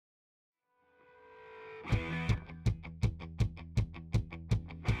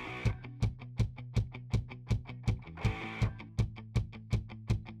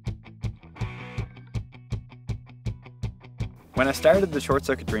When I started the Short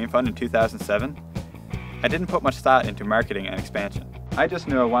Circuit Dream Fund in 2007, I didn't put much thought into marketing and expansion. I just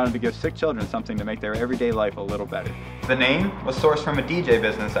knew I wanted to give sick children something to make their everyday life a little better. The name was sourced from a DJ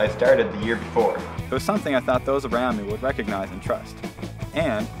business I started the year before. It was something I thought those around me would recognize and trust.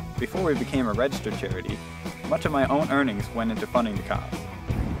 And, before we became a registered charity, much of my own earnings went into funding the cause.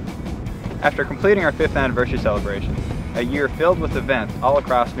 After completing our 5th anniversary celebration, a year filled with events all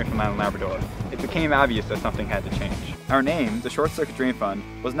across Newfoundland Labrador, it became obvious that something had to change. Our name, the Short Circuit Dream Fund,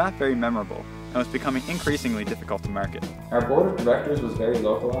 was not very memorable and was becoming increasingly difficult to market. Our board of directors was very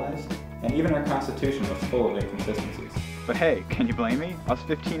localized, and even our constitution was full of inconsistencies. But hey, can you blame me? I was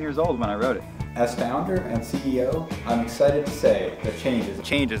 15 years old when I wrote it. As founder and CEO, I'm excited to say that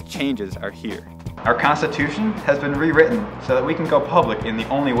changes are here. Our constitution has been rewritten so that we can go public in the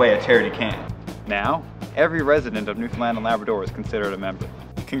only way a charity can. Now, every resident of Newfoundland and Labrador is considered a member.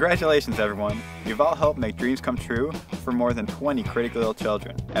 Congratulations everyone, you've all helped make dreams come true for more than 20 critically ill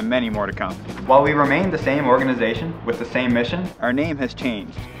children, and many more to come. While we remain the same organization with the same mission, our name has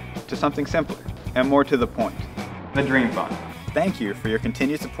changed to something simpler and more to the point, the Dream Fund. Thank you for your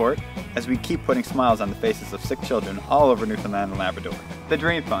continued support as we keep putting smiles on the faces of sick children all over Newfoundland and Labrador. The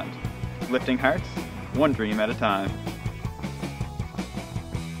Dream Fund, lifting hearts, one dream at a time.